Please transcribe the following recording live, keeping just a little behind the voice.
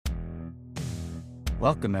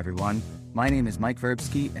Welcome, everyone. My name is Mike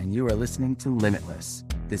Verbsky, and you are listening to Limitless.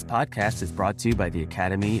 This podcast is brought to you by the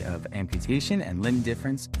Academy of Amputation and Limb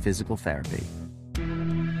Difference Physical Therapy.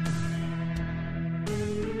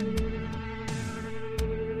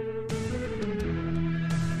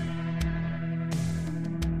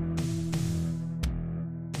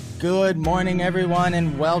 Good morning, everyone,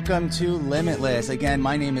 and welcome to Limitless. Again,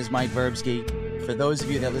 my name is Mike Verbsky. For those of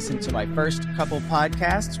you that listened to my first couple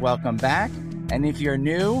podcasts, welcome back. And if you're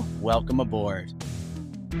new, welcome aboard.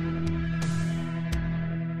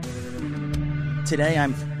 Today,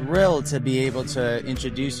 I'm thrilled to be able to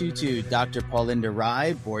introduce you to Dr. Paulinda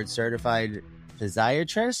Rai, board-certified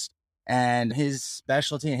physiatrist. And his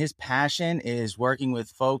specialty and his passion is working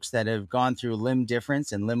with folks that have gone through limb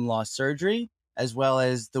difference and limb loss surgery, as well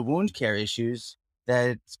as the wound care issues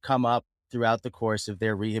that come up throughout the course of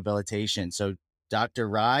their rehabilitation. So, Dr.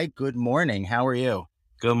 Rai, good morning. How are you?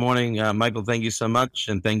 Good morning, Michael. Thank you so much,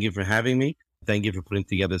 and thank you for having me. Thank you for putting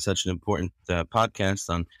together such an important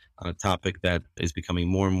podcast on a topic that is becoming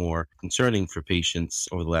more and more concerning for patients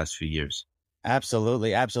over the last few years.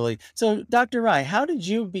 Absolutely, absolutely. So, Dr. Rai, how did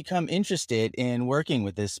you become interested in working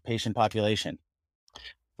with this patient population?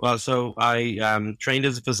 Well, so I trained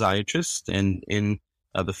as a physiatrist, and in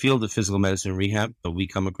the field of physical medicine rehab, we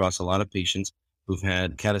come across a lot of patients who've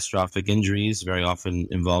had catastrophic injuries, very often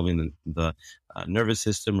involving the nervous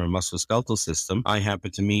system or musculoskeletal system. I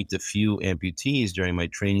happened to meet a few amputees during my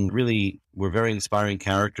training. Really were very inspiring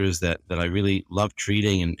characters that I really loved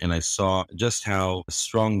treating, and I saw just how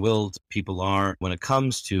strong-willed people are when it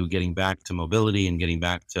comes to getting back to mobility and getting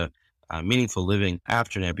back to meaningful living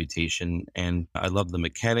after an amputation. And I love the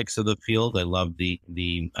mechanics of the field. I love the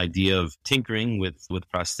idea of tinkering with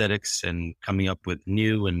prosthetics and coming up with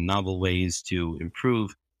new and novel ways to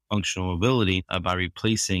improve functional mobility by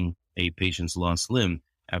replacing a patient's lost limb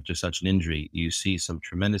after such an injury. You see some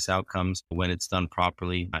tremendous outcomes when it's done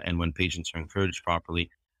properly and when patients are encouraged properly.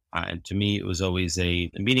 And to me, it was always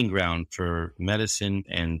a meeting ground for medicine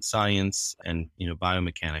and science and,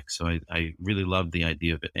 biomechanics. So I really loved the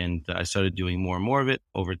idea of it. And I started doing more and more of it.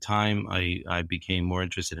 Over time, I became more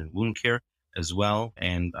interested in wound care as well.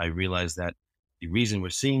 And I realized that the reason we're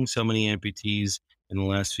seeing so many amputees in the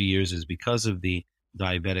last few years is because of the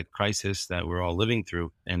diabetic crisis that we're all living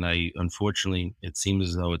through. And unfortunately, it seems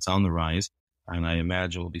as though it's on the rise. And I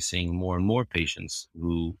imagine we'll be seeing more and more patients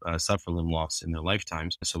who suffer limb loss in their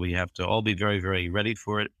lifetimes. So we have to all be very, very ready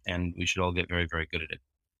for it, and we should all get very, very good at it.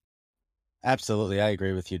 Absolutely. I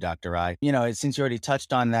agree with you, Dr. Rai. Since you already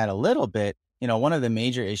touched on that a little bit, one of the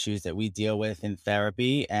major issues that we deal with in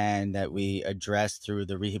therapy and that we address through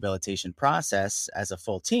the rehabilitation process as a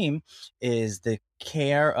full team is the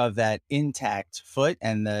care of that intact foot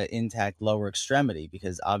and the intact lower extremity,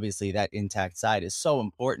 because obviously that intact side is so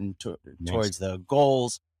important towards the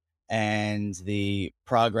goals and the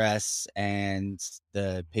progress and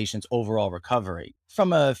the patient's overall recovery.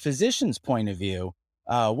 From a physician's point of view,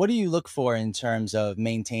 what do you look for in terms of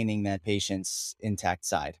maintaining that patient's intact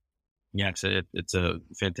side? Yeah, it's a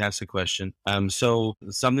fantastic question. So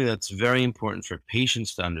something that's very important for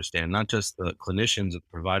patients to understand, not just the clinicians and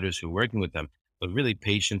providers who are working with them, but really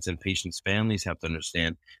patients and patients' families have to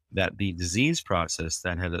understand that the disease process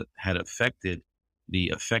that had affected the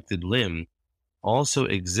affected limb also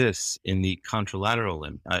exists in the contralateral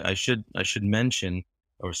limb. I should mention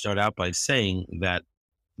or start out by saying that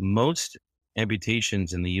most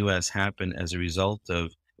amputations in the U.S. happen as a result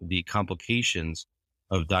of the complications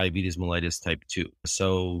of diabetes mellitus type 2.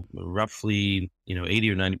 So roughly,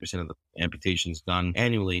 80 or 90% of the amputations done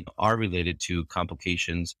annually are related to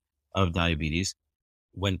complications of diabetes.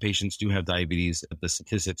 When patients do have diabetes, the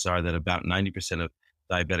statistics are that about 90% of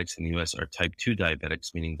diabetics in the U.S. are type 2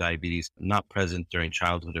 diabetics, meaning diabetes not present during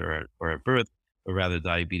childhood or at birth, but rather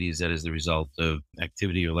diabetes that is the result of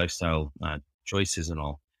activity or lifestyle choices and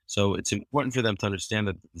all. So it's important for them to understand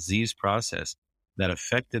that the disease process that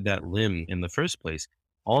affected that limb in the first place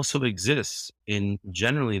also exists in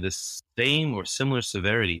generally the same or similar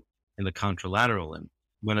severity in the contralateral limb.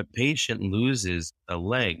 When a patient loses a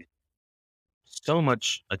leg, so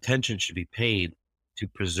much attention should be paid to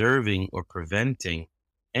preserving or preventing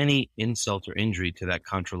any insult or injury to that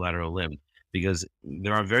contralateral limb, because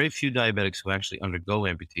there are very few diabetics who actually undergo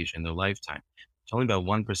amputation in their lifetime. It's only about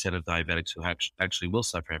 1% of diabetics who actually will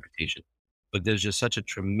suffer amputation. But there's just such a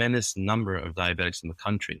tremendous number of diabetics in the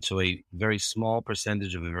country. So a very small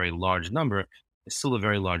percentage of a very large number is still a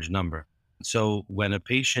very large number. So when a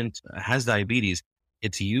patient has diabetes,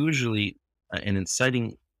 it's usually an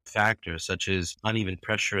inciting factor, such as uneven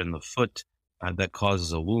pressure in the foot that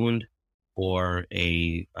causes a wound, or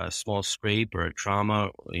a small scrape or a trauma,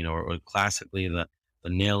 or classically the the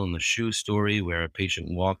nail in the shoe story, where a patient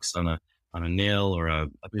walks on a nail or a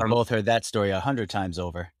We've both heard that story 100 times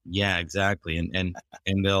over. yeah, exactly. And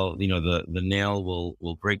they'll, the nail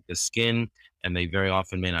will break the skin, and they very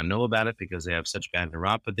often may not know about it because they have such bad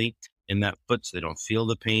neuropathy in that foot, so they don't feel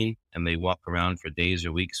the pain, and they walk around for days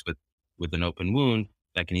or weeks with an open wound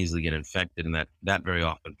that can easily get infected, and that very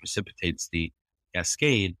often precipitates the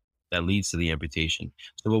cascade that leads to the amputation.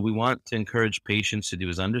 So what we want to encourage patients to do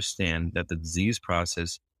is understand that the disease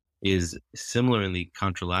process is similar in the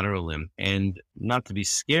contralateral limb, and not to be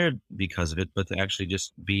scared because of it, but to actually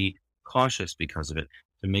just be cautious because of it,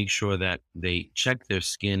 to make sure that they check their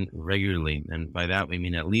skin regularly. And by that, we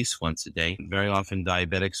mean at least once a day. Very often,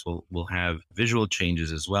 diabetics will have visual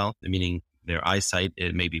changes as well, meaning their eyesight,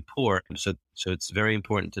 it may be poor. So it's very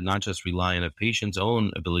important to not just rely on a patient's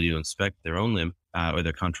own ability to inspect their own limb or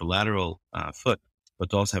their contralateral foot, but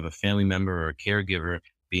to also have a family member or a caregiver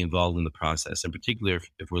be involved in the process, in particular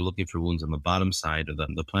if we're looking for wounds on the bottom side or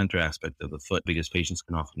the plantar aspect of the foot, because patients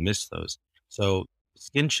can often miss those. So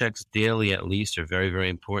skin checks daily at least are very, very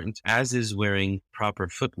important, as is wearing proper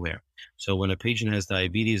footwear. So when a patient has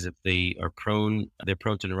diabetes, if they're prone to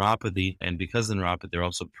neuropathy, and because of the neuropathy, they're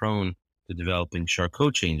also prone to developing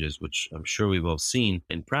Charcot changes, which I'm sure we've all seen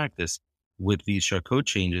in practice. With these Charcot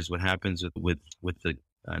changes, what happens with the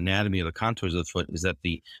anatomy of the contours of the foot is that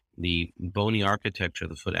the bony architecture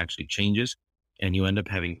of the foot actually changes, and you end up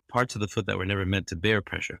having parts of the foot that were never meant to bear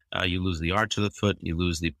pressure. You lose the arch of the foot, you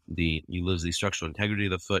lose the structural integrity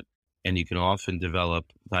of the foot, and you can often develop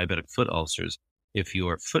diabetic foot ulcers if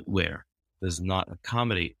your footwear does not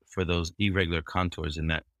accommodate for those irregular contours in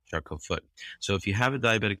that Charcot foot. So if you have a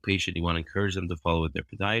diabetic patient, you want to encourage them to follow with their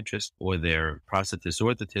podiatrist or their prosthetist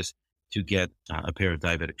orthotist to get a pair of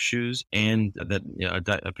diabetic shoes, and a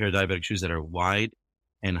pair of diabetic shoes that are wide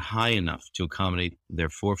and high enough to accommodate their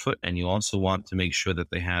forefoot. And you also want to make sure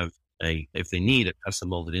that they have if they need, a custom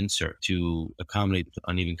molded insert to accommodate the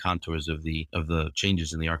uneven contours of the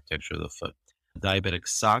changes in the architecture of the foot. Diabetic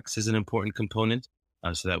socks is an important component,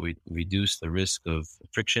 so that we reduce the risk of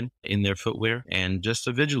friction in their footwear, and just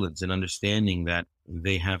a vigilance and understanding that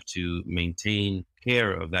they have to maintain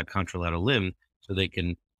care of that contralateral limb so they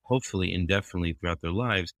can hopefully indefinitely throughout their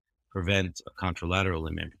lives prevent a contralateral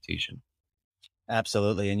limb amputation.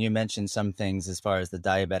 Absolutely. And you mentioned some things as far as the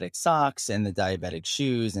diabetic socks and the diabetic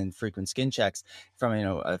shoes and frequent skin checks. From,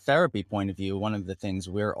 a therapy point of view, one of the things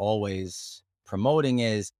we're always promoting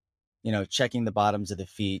is, checking the bottoms of the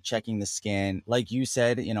feet, checking the skin. Like you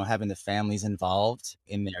said, having the families involved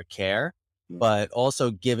in their care, but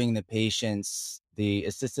also giving the patients the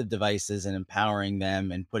assistive devices and empowering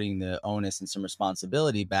them and putting the onus and some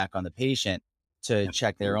responsibility back on the patient to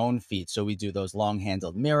check their own feet. So we do those long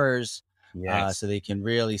handled mirrors, Yes. so they can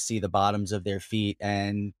really see the bottoms of their feet.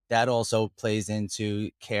 And that also plays into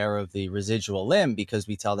care of the residual limb, because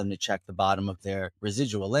we tell them to check the bottom of their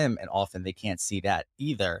residual limb, and often they can't see that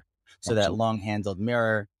either. So that long handled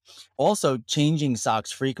mirror. Also changing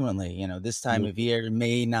socks frequently. This time of year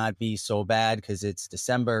may not be so bad because it's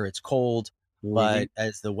December, it's cold, but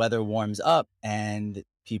as the weather warms up and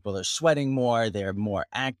people are sweating more, they're more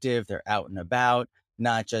active, they're out and about,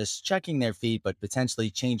 not just checking their feet, but potentially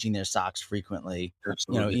changing their socks frequently.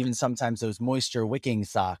 Absolutely. Even sometimes those moisture wicking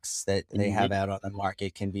socks that they have out on the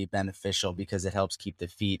market can be beneficial because it helps keep the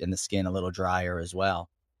feet and the skin a little drier as well.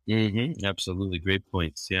 Absolutely. Great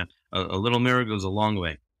points. Yeah. A little mirror goes a long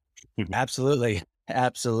way. Absolutely.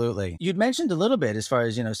 Absolutely. You'd mentioned a little bit as far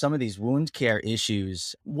as, some of these wound care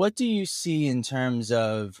issues. What do you see in terms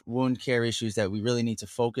of wound care issues that we really need to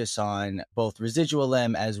focus on, both residual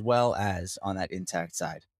limb as well as on that intact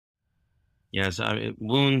side? Yes.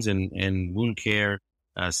 Wounds and wound care,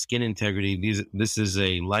 skin integrity. This is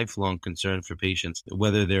a lifelong concern for patients,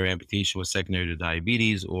 whether their amputation was secondary to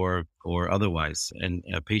diabetes or otherwise. And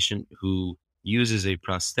a patient who uses a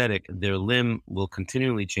prosthetic, their limb will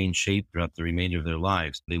continually change shape throughout the remainder of their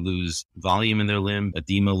lives. They lose volume in their limb,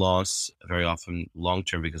 edema loss, very often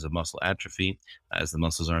long-term because of muscle atrophy, as the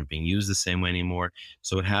muscles aren't being used the same way anymore.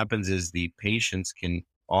 So what happens is the patients can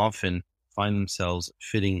often find themselves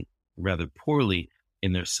fitting rather poorly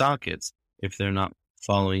in their sockets if they're not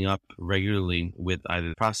following up regularly with either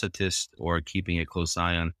the prosthetist or keeping a close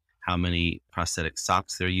eye on how many prosthetic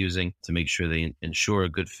socks they're using to make sure they ensure a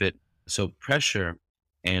good fit. So pressure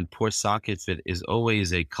and poor socket fit is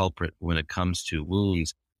always a culprit when it comes to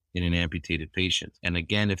wounds in an amputated patient. And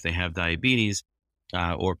again, if they have diabetes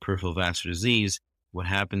or peripheral vascular disease, what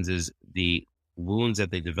happens is the wounds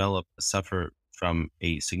that they develop suffer from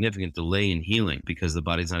a significant delay in healing because the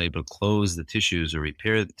body's not able to close the tissues or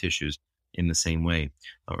repair the tissues in the same way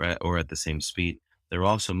or at the same speed. they're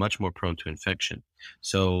also much more prone to infection.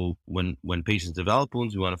 So when patients develop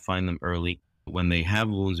wounds, we want to find them early. When they have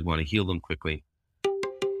wounds, we want to heal them quickly.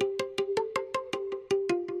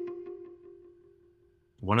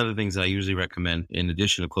 One of the things that I usually recommend, in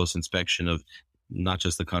addition to close inspection of not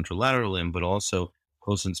just the contralateral limb, but also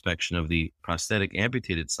close inspection of the prosthetic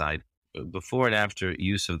amputated side, before and after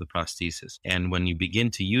use of the prosthesis. And when you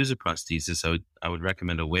begin to use a prosthesis, I would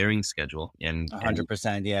recommend a wearing schedule. And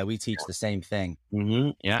 100%. Yeah, we teach the same thing.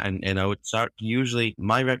 yeah, and I would start. Usually,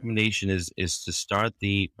 my recommendation is to start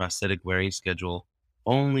the prosthetic wearing schedule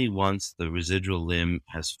only once the residual limb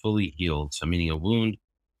has fully healed. So, meaning a wound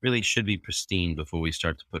really should be pristine before we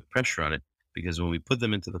start to put pressure on it. Because when we put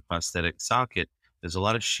them into the prosthetic socket, there's a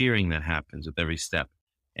lot of shearing that happens with every step,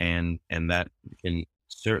 and that can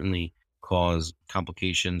certainly cause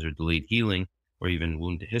complications or delayed healing or even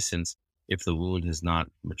wound dehiscence if the wound has not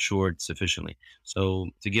matured sufficiently.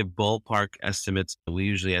 So to give ballpark estimates, we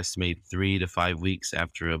usually estimate 3 to 5 weeks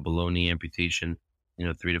after a below knee amputation,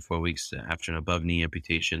 3 to 4 weeks after an above knee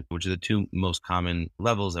amputation, which are the two most common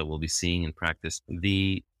levels that we'll be seeing in practice.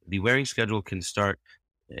 The wearing schedule can start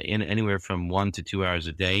in anywhere from 1 to 2 hours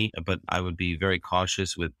a day, but I would be very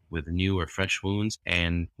cautious with new or fresh wounds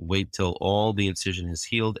and wait till all the incision has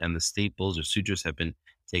healed and the staples or sutures have been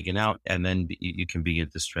taken out, and then you can begin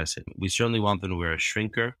to stress it. We certainly want them to wear a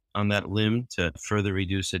shrinker on that limb to further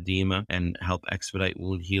reduce edema and help expedite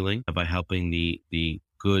wound healing by helping the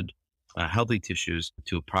good healthy tissues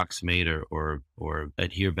to approximate or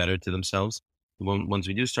adhere better to themselves. Once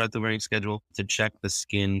we do start the wearing schedule, to check the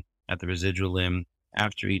skin at the residual limb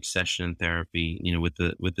after each session in therapy, with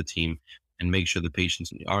the team, and make sure the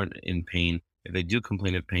patients aren't in pain. If they do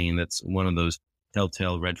complain of pain, that's one of those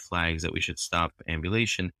telltale red flags that we should stop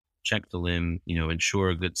ambulation, check the limb, ensure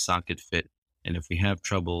a good socket fit. And if we have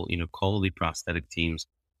trouble, call the prosthetic teams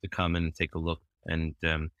to come in and take a look and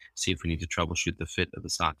see if we need to troubleshoot the fit of the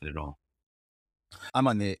socket at all. I'm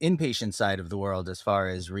on the inpatient side of the world as far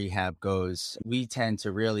as rehab goes. We tend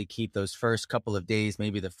to really keep those first couple of days,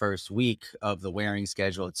 maybe the first week of the wearing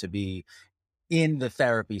schedule, to be in the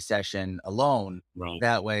therapy session alone. Right.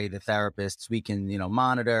 That way the therapists, we can,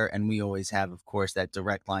 monitor, and we always have, of course, that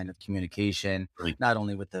direct line of communication, Right. not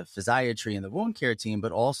only with the physiatry and the wound care team,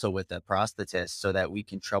 but also with the prosthetist, so that we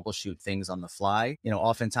can troubleshoot things on the fly.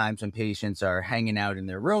 Oftentimes when patients are hanging out in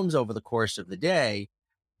their rooms over the course of the day,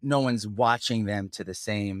 no one's watching them to the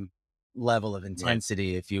same level of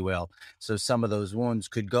intensity, if you will. So some of those wounds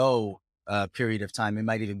could go a period of time. It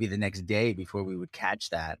might even be the next day before we would catch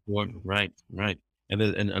that. Right. And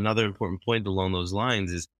another important point along those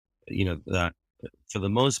lines is, that for the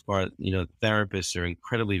most part, therapists are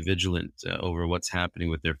incredibly vigilant over what's happening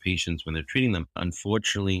with their patients when they're treating them.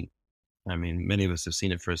 Unfortunately, I mean, many of us have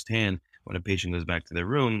seen it firsthand. When a patient goes back to their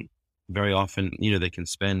room, very often, they can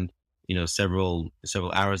spend several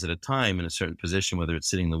hours at a time in a certain position, whether it's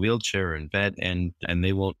sitting in the wheelchair or in bed, and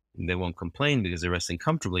they won't complain because they're resting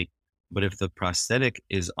comfortably. But if the prosthetic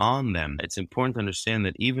is on them, it's important to understand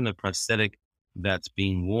that even a prosthetic that's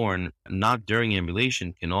being worn not during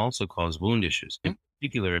ambulation can also cause wound issues. In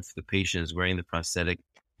particular, if the patient is wearing the prosthetic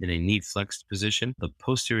in a knee flexed position, the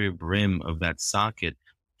posterior brim of that socket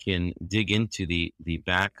can dig into the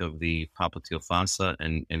back of the popliteal fossa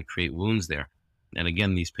and create wounds there. And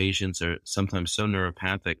again, these patients are sometimes so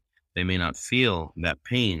neuropathic, they may not feel that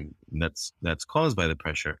pain that's caused by the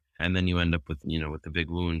pressure. And then you end up with, with the big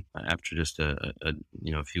wound after just a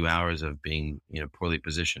few hours of being, poorly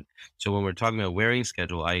positioned. So when we're talking about wearing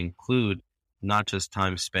schedule, I include not just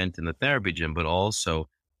time spent in the therapy gym, but also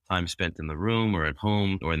time spent in the room or at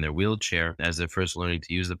home or in their wheelchair as they're first learning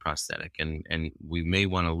to use the prosthetic. And we may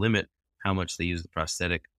want to limit how much they use the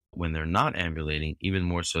prosthetic when they're not ambulating, even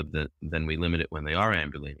more so than we limit it when they are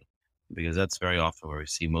ambulating, because that's very often where we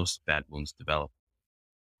see most bad wounds develop.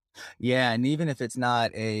 Yeah, and even if it's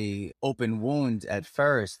not a open wound at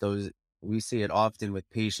first, we see it often with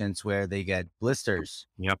patients where they get blisters,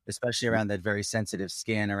 Yep. especially around that very sensitive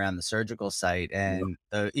skin around the surgical site. And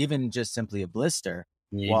even just simply a blister,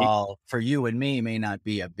 while for you and me may not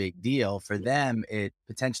be a big deal, for them, it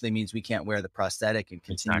potentially means we can't wear the prosthetic and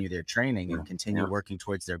continue their training and continue working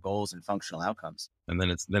towards their goals and functional outcomes. And then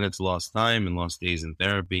it's lost time and lost days in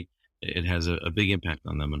therapy. It has a big impact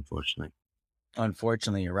on them, unfortunately.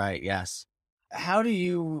 Unfortunately, you're right. Yes. How do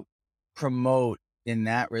you promote in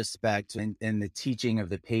that respect in the teaching of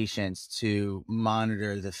the patients to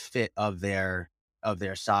monitor the fit of their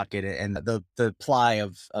socket and the ply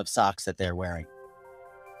of socks that they're wearing?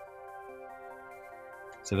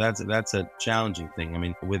 So that's a challenging thing. I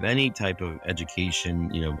mean, with any type of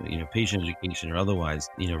education, patient education or otherwise,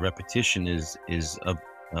 repetition is of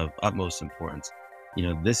utmost importance.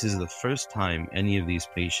 this is the first time any of these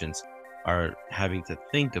patients are having to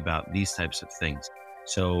think about these types of things.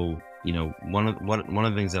 So, one of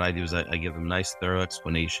the things that I do is I give them nice, thorough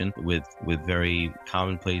explanation with very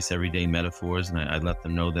commonplace, everyday metaphors, and I let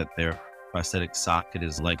them know that their prosthetic socket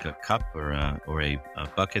is like a cup or a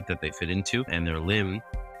bucket that they fit into, and their limb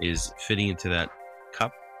is fitting into that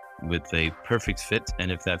cup with a perfect fit.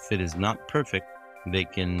 And if that fit is not perfect, they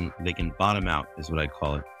can bottom out, is what I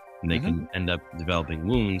call it, and they Hmm. can end up developing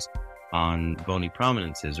wounds on bony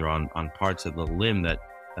prominences or on parts of the limb that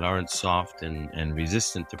aren't soft and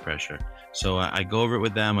resistant to pressure. So I go over it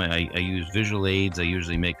with them. I use visual aids. I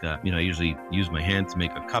usually I usually use my hand to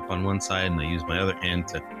make a cup on one side, and I use my other hand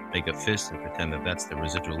to make a fist and pretend that that's the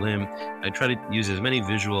residual limb. I try to use as many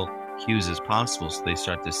visual cues as possible so they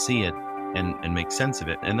start to see it and make sense of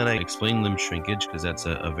it. And then I explain limb shrinkage, because that's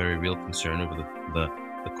a very real concern over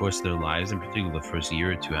the course of their lives, and particularly the first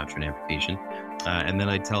year or two after an amputation. And then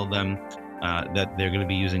I tell them that they're going to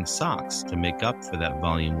be using socks to make up for that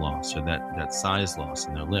volume loss or that size loss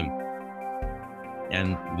in their limb.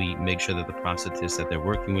 And we make sure that the prosthetist that they're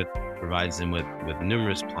working with provides them with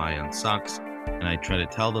numerous ply-on socks. And I try to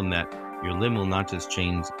tell them that your limb will not just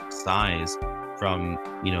change size from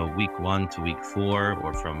week 1 to week 4,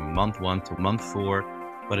 or from month 1 to month 4,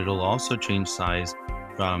 but it'll also change size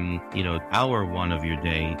from hour 1 of your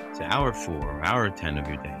day to hour 4 or hour 10 of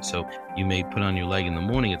your day. So you may put on your leg in the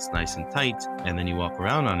morning, it's nice and tight, and then you walk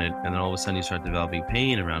around on it, and then all of a sudden you start developing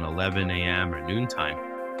pain around 11 a.m. or noontime.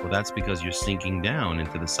 Well, that's because you're sinking down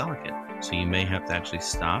into the socket. So you may have to actually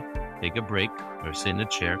stop, take a break, or sit in a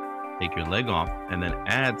chair, take your leg off, and then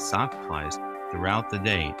add sock plies throughout the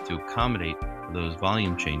day to accommodate those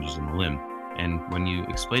volume changes in the limb. And when you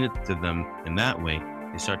explain it to them in that way,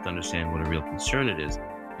 they start to understand what a real concern it is,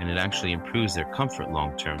 and it actually improves their comfort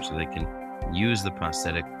long term, so they can use the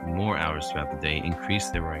prosthetic more hours throughout the day, increase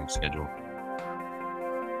their wearing schedule.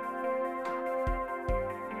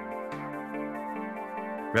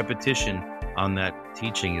 Repetition on that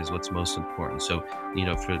teaching is what's most important. So,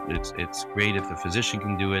 it's great if the physician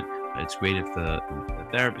can do it. It's great if the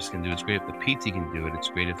therapist can do it. It's great if the PT can do it. It's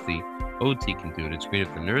great if the OT can do it. It's great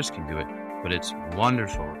if the nurse can do it. But it's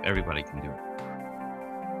wonderful if everybody can do it.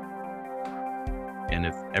 And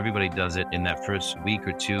if everybody does it in that first week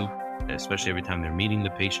or two, especially every time they're meeting the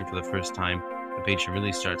patient for the first time, the patient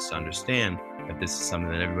really starts to understand that this is something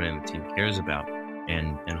that everybody on the team cares about,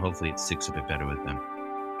 and hopefully it sticks a bit better with them.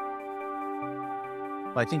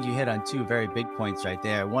 Well, I think you hit on two very big points right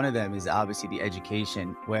there. One of them is obviously the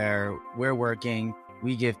education, where we're working,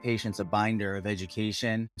 we give patients a binder of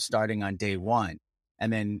education starting on day 1.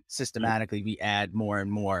 And then systematically we add more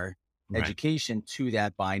and more Right. education to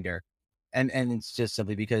that binder. And it's just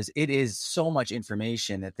simply because it is so much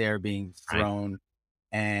information that they're being Right. thrown,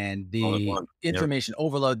 and All at the once. Yep. information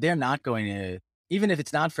overload, they're not going to, even if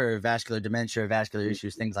it's not for vascular dementia, vascular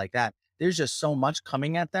issues, things like that, there's just so much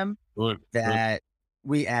coming at them Sure. that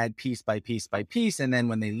we add piece by piece by piece. And then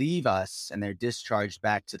when they leave us and they're discharged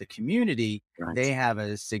back to the community, Right. they have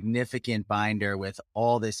a significant binder with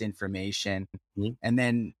all this information. Mhm. And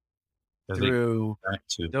then As they through go back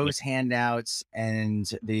to those handouts and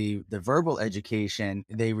the verbal education,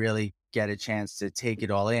 they really get a chance to take it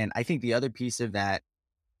all in. I think the other piece of that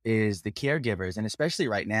is the caregivers, and especially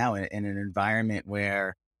right now in an environment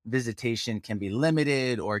where visitation can be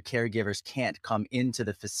limited or caregivers can't come into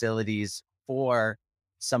the facilities for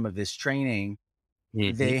some of this training,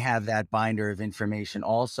 Mhm. they have that binder of information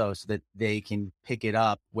also, so that they can pick it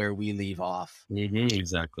up where we leave off.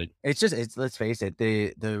 Exactly. It's let's face it,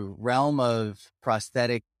 the realm of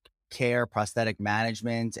prosthetic care, prosthetic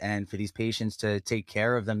management, and for these patients to take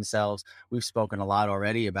care of themselves. We've spoken a lot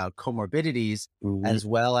already about comorbidities Mhm. as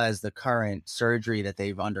well as the current surgery that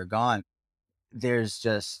they've undergone. There's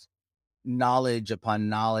just knowledge upon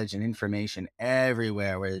knowledge and information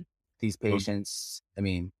everywhere where these Well, patients, I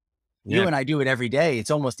mean, you yeah. and I do it every day. It's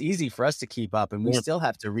almost easy for us to keep up, and we Yeah. still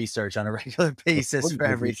have to research on a regular basis for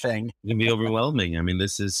everything. It can be overwhelming. I mean,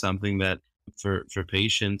 this is something that for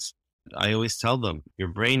patients, I always tell them, your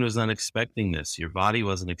brain was not expecting this. Your body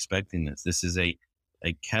wasn't expecting this. This is a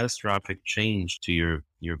catastrophic change to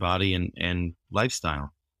your body and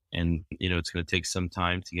lifestyle. And, it's going to take some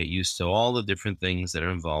time to get used to all the different things that are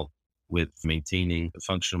involved with maintaining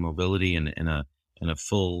functional mobility and a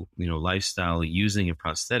full, lifestyle using a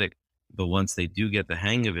prosthetic. But once they do get the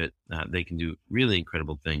hang of it, they can do really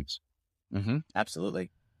incredible things. Absolutely.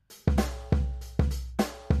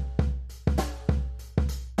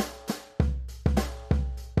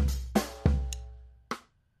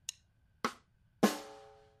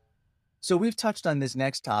 So we've touched on this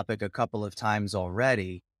next topic a couple of times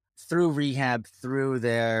already, through rehab, through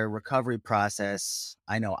their recovery process.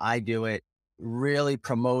 I know I do it, really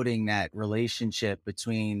promoting that relationship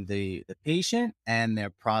between the patient and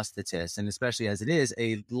their prosthetist, and especially as it is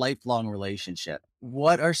a lifelong relationship.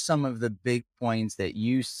 What are some of the big points that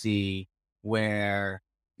you see where,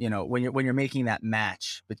 when you're making that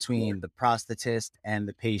match between the prosthetist and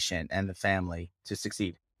the patient and the family to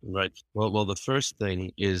succeed? Right. Well, the first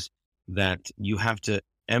thing is that you have to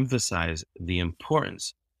emphasize the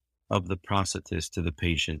importance of the prosthetist to the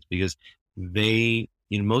patient because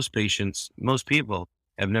most patients, most people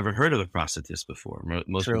have never heard of a prosthetist before.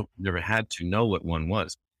 Most True. people never had to know what one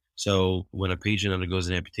was. So when a patient undergoes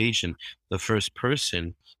an amputation, the first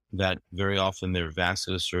person that very often their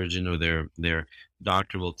vascular surgeon or their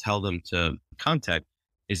doctor will tell them to contact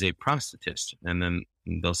is a prosthetist. And then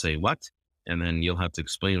they'll say, what? And then you'll have to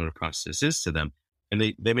explain what a prosthetist is to them.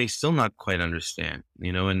 And they may still not quite understand,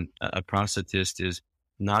 and a prosthetist is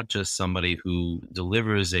not just somebody who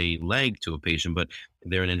delivers a leg to a patient, but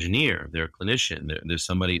they're an engineer, they're a clinician, they're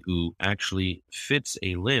somebody who actually fits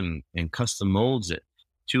a limb and custom molds it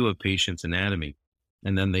to a patient's anatomy.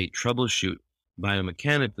 And then they troubleshoot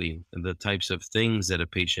biomechanically the types of things that a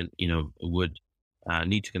patient, would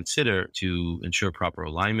need to consider to ensure proper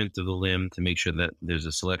alignment of the limb, to make sure that there's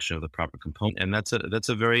a selection of the proper component. And that's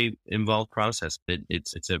a very involved process.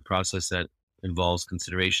 It's a process that involves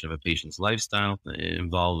consideration of a patient's lifestyle. It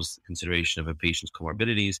involves consideration of a patient's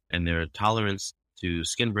comorbidities and their tolerance to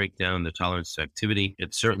skin breakdown, their tolerance to activity.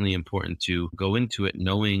 It's certainly important to go into it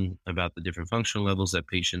knowing about the different functional levels that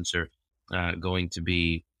patients are going to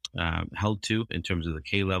be held to in terms of the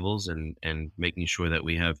K levels, and making sure that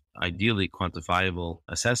we have ideally quantifiable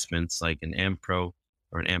assessments like an AMPRO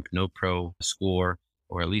or an AMP-NO-PRO score,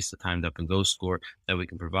 or at least a timed up and go score that we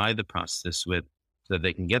can provide the prosthetist with, so that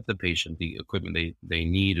they can get the patient the equipment they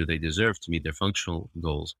need or they deserve to meet their functional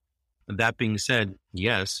goals. And that being said,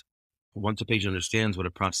 yes, once a patient understands what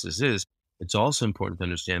a prosthetist is, it's also important to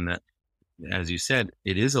understand that, as you said,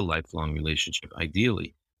 it is a lifelong relationship.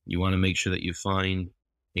 Ideally, you want to make sure that you find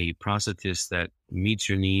a prosthetist that meets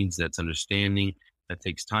your needs, that's understanding, that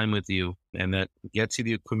takes time with you, and that gets you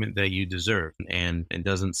the equipment that you deserve, and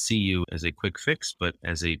doesn't see you as a quick fix, but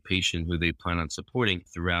as a patient who they plan on supporting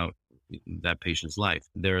throughout that patient's life.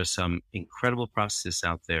 There are some incredible prosthetists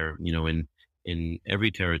out there, in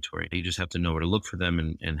every territory. You just have to know where to look for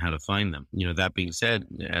them and how to find them. That being said,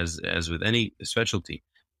 as with any specialty,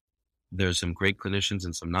 there's some great clinicians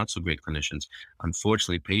and some not so great clinicians.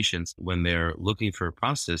 Unfortunately, patients, when they're looking for a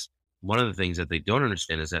prosthetist, one of the things that they don't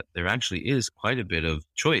understand is that there actually is quite a bit of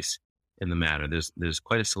choice in the matter. There's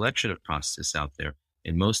quite a selection of prosthetists out there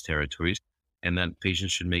in most territories, and that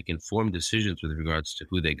patients should make informed decisions with regards to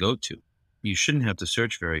who they go to. You shouldn't have to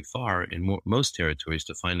search very far in most territories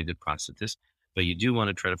to find a good prosthetist, but you do want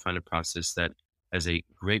to try to find a prosthetist that has a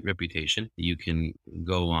great reputation. You can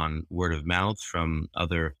go on word of mouth from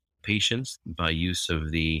other patients by use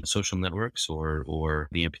of the social networks or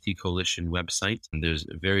the Amputee Coalition website. And there's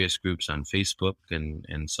various groups on Facebook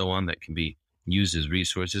and so on that can be used as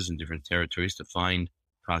resources in different territories to find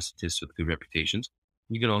prosthetists with good reputations.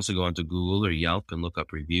 You can also go onto Google or Yelp and look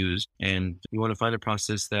up reviews. And you want to find a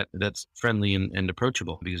process that's friendly and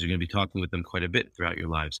approachable, because you're going to be talking with them quite a bit throughout your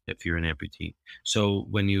lives if you're an amputee. So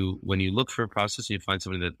when you look for a process and you find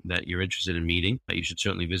somebody that you're interested in meeting, you should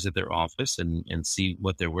certainly visit their office and see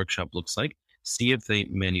what their workshop looks like. See if they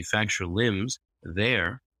manufacture limbs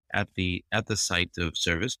there at the site of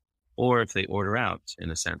service, or if they order out,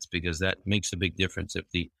 in a sense, because that makes a big difference. If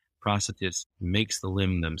the prosthetist makes the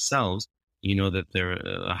limb themselves, you know that they're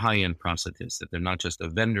a high-end prosthetist, that they're not just a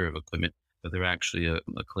vendor of equipment, but they're actually a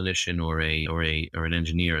clinician or an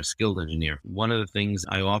engineer, a skilled engineer. One of the things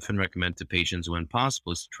I often recommend to patients when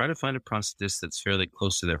possible is to try to find a prosthetist that's fairly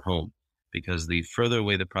close to their home, because the further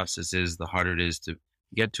away the prosthetist is, the harder it is to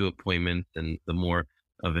get to appointment, and the more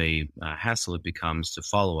of a hassle it becomes to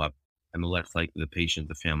follow up, and the less likely the patient,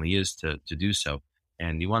 the family is to do so.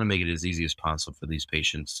 And you want to make it as easy as possible for these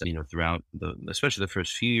patients, throughout especially the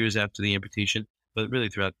first few years after the amputation, but really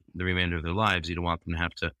throughout the remainder of their lives. You don't want them to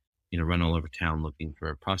have to, run all over town looking for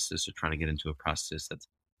a prosthetist or trying to get into a prosthetist that's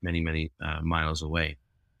many, many miles away.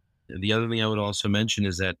 The other thing I would also mention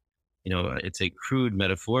is that, it's a crude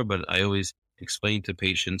metaphor, but I always explain to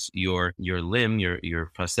patients your limb,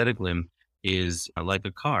 your prosthetic limb is like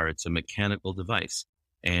a car. It's a mechanical device.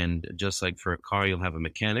 And just like for a car, you'll have a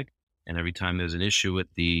mechanic. And every time there's an issue with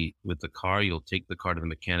the car, you'll take the car to the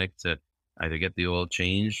mechanic to either get the oil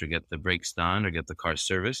changed or get the brakes done or get the car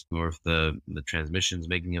serviced. Or if the transmission's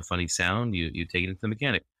making a funny sound, you take it to the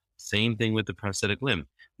mechanic. Same thing with the prosthetic limb.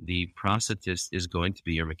 The prosthetist is going to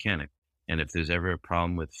be your mechanic. And if there's ever a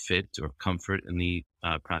problem with fit or comfort in the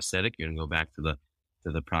prosthetic, you're going to go back to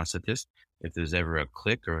the prosthetist. If there's ever a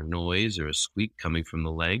click or a noise or a squeak coming from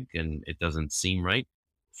the leg and it doesn't seem right,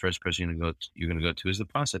 the first person you're going to go to is the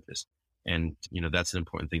prosthetist. And that's an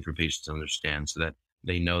important thing for patients to understand, so that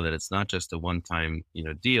they know that it's not just a one-time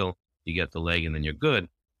deal. You get the leg and then you're good.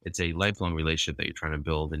 It's a lifelong relationship that you're trying to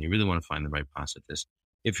build, and you really want to find the right prosthetist.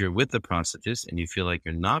 If you're with the prosthetist and you feel like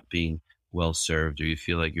you're not being well served, or you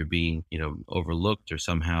feel like you're being, overlooked or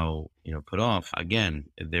somehow, put off, again,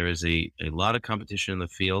 there is a lot of competition in the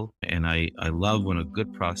field. And I love when a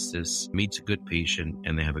good prosthetist meets a good patient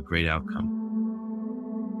and they have a great outcome.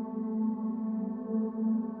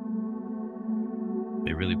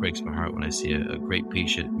 It really breaks my heart when I see a great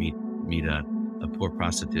patient meet a poor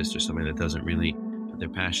prosthetist or somebody that doesn't really put their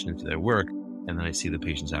passion into their work, and then I see the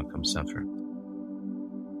patient's outcome suffer.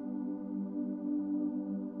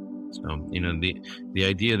 So, the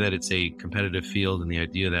idea that it's a competitive field, and the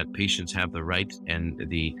idea that patients have the right and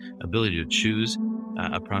the ability to choose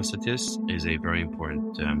a prosthetist is a very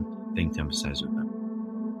important thing to emphasize with them.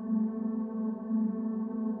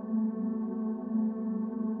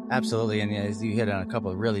 Absolutely. And as you hit on a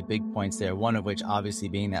couple of really big points there, one of which obviously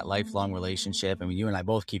being that lifelong relationship. I mean, you and I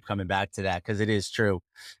both keep coming back to that because it is true,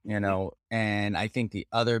 and I think the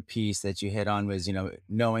other piece that you hit on was,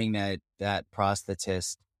 knowing that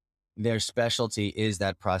prosthetist, their specialty is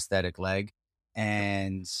that prosthetic leg.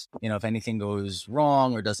 And, if anything goes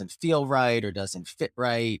wrong or doesn't feel right or doesn't fit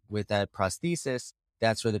right with that prosthesis,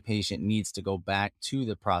 that's where the patient needs to go back to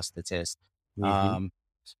the prosthetist. Mm-hmm.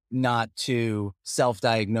 Not to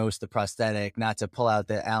self-diagnose the prosthetic, not to pull out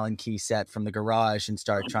the Allen key set from the garage and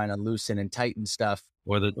start trying to loosen and tighten stuff.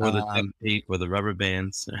 Or the duct tape or the rubber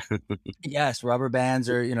bands. Yes, rubber bands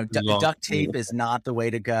or, duct tape is not the way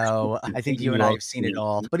to go. I think you and I have seen it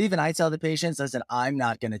all. But even I tell the patients, listen, I'm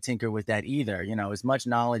not going to tinker with that either. As much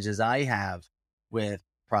knowledge as I have with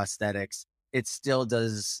prosthetics, it still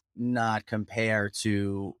does not compare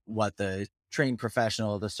to what the trained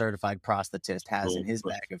professional, the certified prosthetist has in his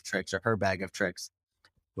bag of tricks or her bag of tricks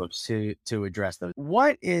to address those.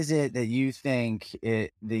 What is it that you think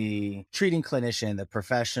the treating clinician, the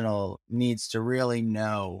professional, needs to really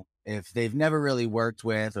know if they've never really worked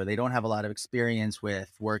with, or they don't have a lot of experience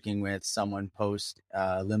with working with someone post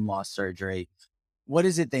limb loss surgery? What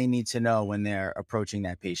is it they need to know when they're approaching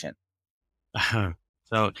that patient?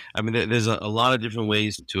 So, there's a lot of different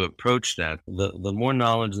ways to approach that. The more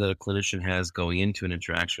knowledge that a clinician has going into an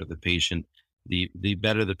interaction with the patient, the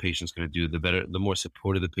better the patient's going to do, the more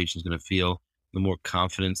supportive the patient's going to feel, the more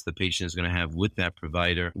confidence the patient is going to have with that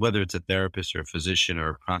provider, whether it's a therapist or a physician or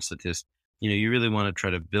a prosthetist. You really want to try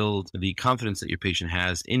to build the confidence that your patient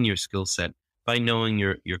has in your skill set by knowing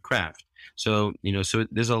your craft. So, so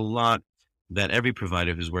there's a lot that every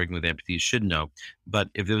provider who's working with amputees should know. But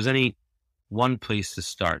if there was any one place to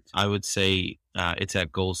start, I would say it's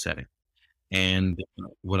at goal setting. And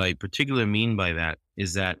what I particularly mean by that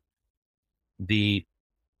is that the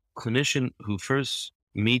clinician who first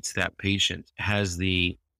meets that patient has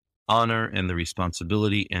the honor and the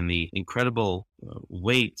responsibility and the incredible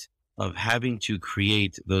weight of having to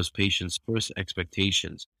create those patients' first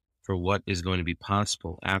expectations for what is going to be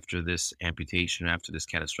possible after this amputation, after this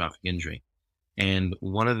catastrophic injury. And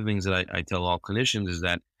one of the things that I tell all clinicians is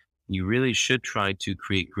that you really should try to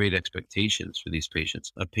create great expectations for these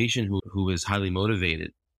patients. A patient who is highly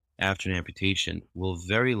motivated after an amputation will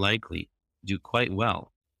very likely do quite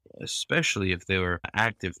well, especially if they were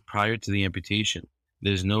active prior to the amputation.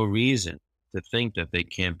 There's no reason to think that they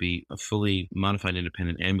can't be a fully modified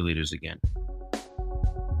independent ambulators again.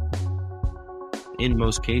 In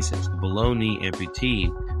most cases, a below-knee amputee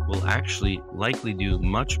will actually likely do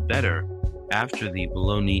much better after the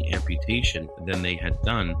below-knee amputation than they had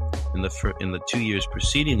done in the 2 years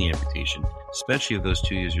preceding the amputation, especially if those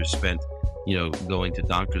 2 years are spent, going to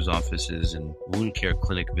doctor's offices and wound care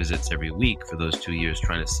clinic visits every week for those 2 years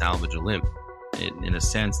trying to salvage a limb. In a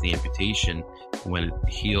sense, the amputation, when it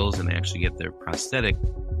heals and they actually get their prosthetic,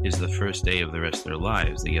 is the first day of the rest of their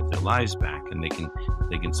lives. They get their lives back, and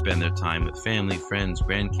they can spend their time with family, friends,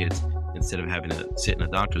 grandkids, instead of having to sit in a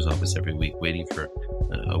doctor's office every week waiting for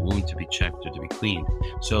a wound to be checked or to be cleaned.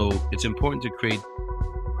 So it's important to create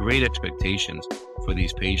great expectations for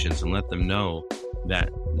these patients and let them know that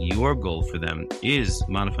your goal for them is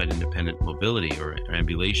modified independent mobility or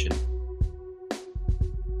ambulation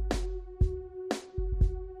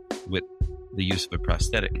with the use of a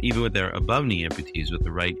prosthetic. Even with their above knee amputees, with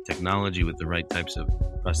the right technology, with the right types of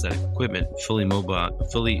prosthetic equipment, fully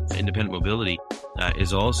independent mobility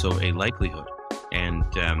is also a likelihood. And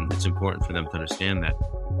it's important for them to understand that.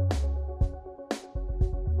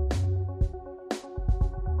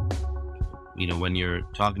 when you're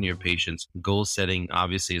talking to your patients, goal setting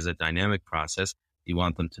obviously is a dynamic process. You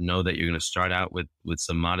want them to know that you're going to start out with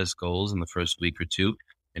some modest goals in the first week or two,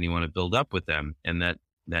 and you want to build up with them, and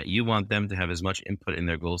that you want them to have as much input in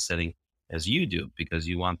their goal setting as you do, because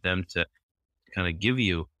you want them to kind of give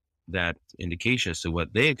you that indication as to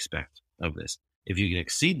what they expect of this. If you can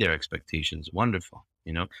exceed their expectations, wonderful,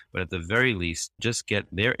 but at the very least, just get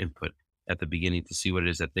their input at the beginning to see what it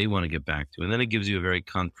is that they want to get back to. And then it gives you a very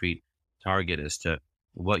concrete target as to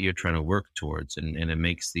what you're trying to work towards. And it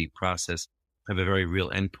makes the process have a very real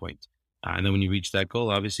endpoint. And then when you reach that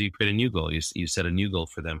goal, obviously you create a new goal. You set a new goal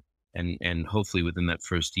for them. And hopefully within that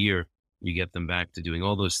first year, you get them back to doing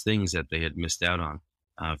all those things that they had missed out on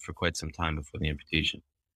for quite some time before the amputation.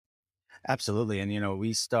 Absolutely. And,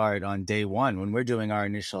 we start on day one when we're doing our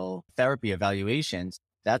initial therapy evaluations.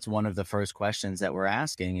 That's one of the first questions that we're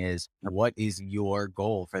asking is, what is your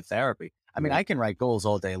goal for therapy? I mean, I can write goals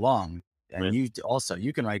all day long, and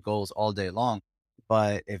you can write goals all day long.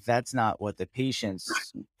 But if that's not what the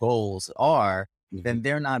patient's goals are, then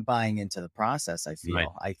they're not buying into the process, I feel. Right.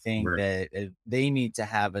 I think that they need to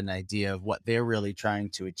have an idea of what they're really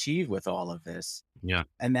trying to achieve with all of this. Yeah.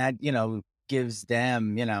 And that, gives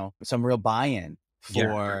them, some real buy-in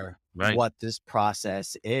for what this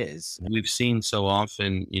process is. We've seen so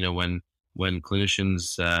often, when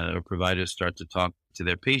clinicians or providers start to talk to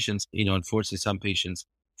their patients, unfortunately, some patients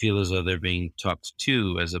feel as though they're being talked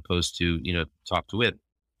to as opposed to, talked with.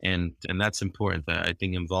 And that's important. I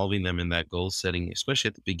think involving them in that goal setting, especially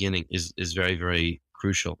at the beginning, is very, very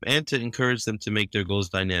crucial. And to encourage them to make their goals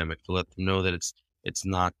dynamic, to let them know that it's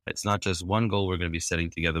not just one goal we're going to be setting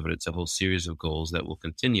together, but it's a whole series of goals that will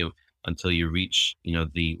continue until you reach,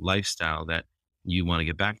 the lifestyle that you want to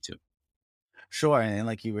get back to. Sure. And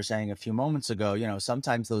like you were saying a few moments ago,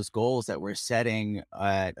 sometimes those goals that we're setting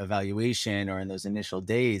at evaluation or in those initial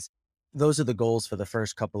days, those are the goals for the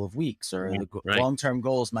first couple of weeks, or the long-term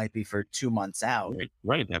goals might be for 2 months out.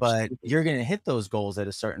 Right. But you're going to hit those goals at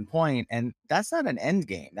a certain point, and that's not an end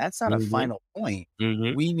game. That's not a final point.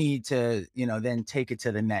 We need to, then take it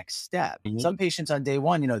to the next step. Some patients on day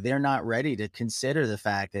one, they're not ready to consider the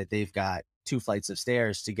fact that they've got 2 flights of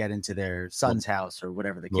stairs to get into their son's house or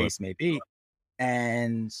whatever the case may be.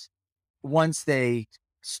 And once they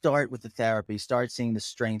start with the therapy, start seeing the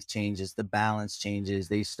strength changes, the balance changes,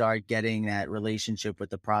 they start getting that relationship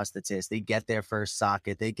with the prosthetist, they get their first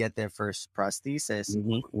socket, they get their first prosthesis.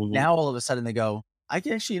 Now, all of a sudden they go, I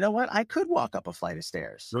can actually, you know what? I could walk up a flight of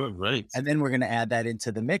stairs. Right. And then we're going to add that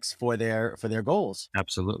into the mix for their goals.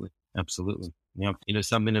 Absolutely. Yeah.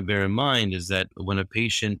 Something to bear in mind is that when a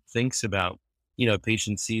patient thinks about, a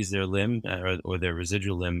patient sees their limb or their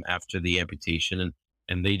residual limb after the amputation,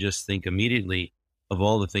 and they just think immediately of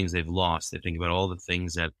all the things they've lost. They think about all the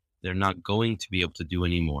things that they're not going to be able to do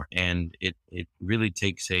anymore. And it really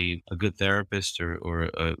takes a good therapist or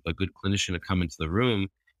a good clinician to come into the room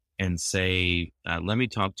and say, let me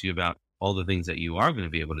talk to you about all the things that you are going to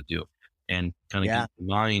be able to do, and kind of get your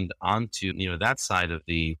mind onto, that side of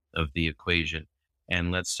the equation.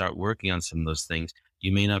 And let's start working on some of those things.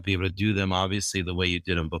 You may not be able to do them, obviously, the way you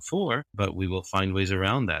did them before, but we will find ways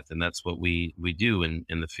around that. And that's what we do in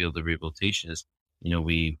the field of rehabilitation is,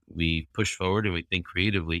 we push forward and we think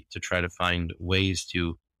creatively to try to find ways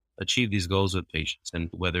to achieve these goals with patients. And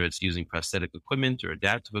whether it's using prosthetic equipment or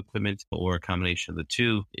adaptive equipment or a combination of the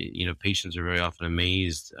two, patients are very often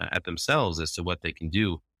amazed at themselves as to what they can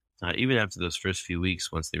do, even after those first few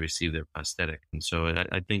weeks once they receive their prosthetic. And so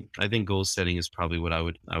I think goal setting is probably what I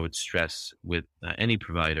would stress with any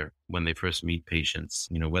provider when they first meet patients.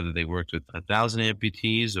 Whether they worked with 1,000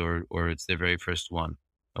 amputees or it's their very first one,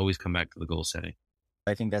 always come back to the goal setting.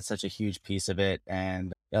 I think that's such a huge piece of it.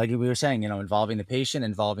 And like we were saying, involving the patient,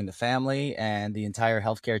 involving the family and the entire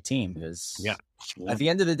healthcare team. Because at the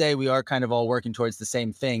end of the day, we are kind of all working towards the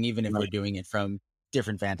same thing, even if we're doing it from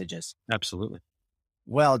different vantages. Absolutely.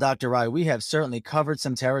 Well, Dr. Rai, we have certainly covered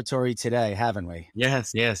some territory today, haven't we?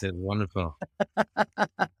 Yes, it's wonderful.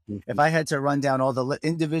 If I had to run down all the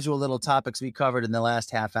individual little topics we covered in the last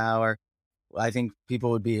half hour, I think people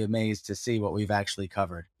would be amazed to see what we've actually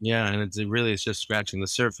covered. Yeah, and it's just scratching the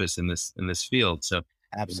surface in this field. So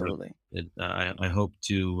absolutely, I hope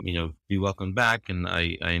to be welcomed back, and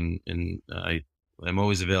I'm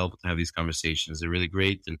always available to have these conversations. They're really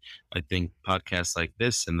great, and I think podcasts like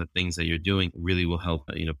this and the things that you're doing really will help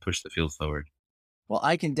push the field forward. Well,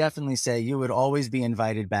 I can definitely say you would always be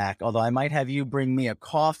invited back. Although I might have you bring me a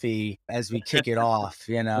coffee as we kick it off.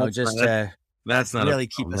 That's not really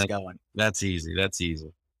keep us going. That's easy.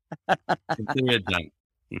 Consider it done.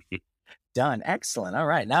 Done. Excellent. All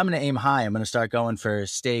right. Now I'm going to aim high. I'm going to start going for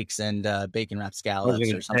steaks and bacon wrapped I was scallops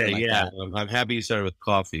gonna or something say, like yeah, that. I'm happy you started with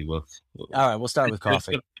coffee. All right. We'll start with It's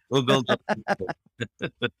coffee. we'll build up.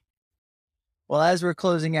 Well, as we're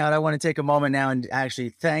closing out, I want to take a moment now and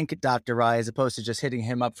actually thank Dr. Rai as opposed to just hitting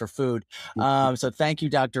him up for food. So thank you,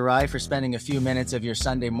 Dr. Rai, for spending a few minutes of your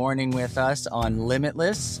Sunday morning with us on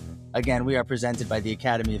Limitless. Again, we are presented by the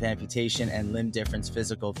Academy of Amputation and Limb Difference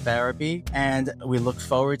Physical Therapy, and we look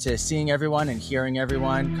forward to seeing everyone and hearing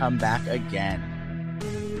everyone come back again.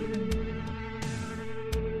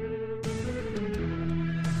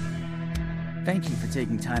 Thank you for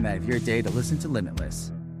taking time out of your day to listen to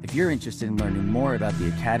Limitless. If you're interested in learning more about the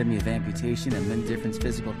Academy of Amputation and Limb Difference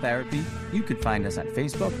Physical Therapy, you can find us on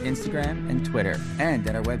Facebook, Instagram, and Twitter, and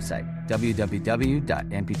at our website,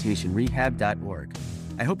 www.amputationrehab.org.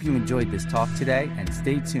 I hope you enjoyed this talk today, and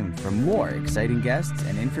stay tuned for more exciting guests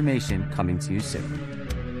and information coming to you soon.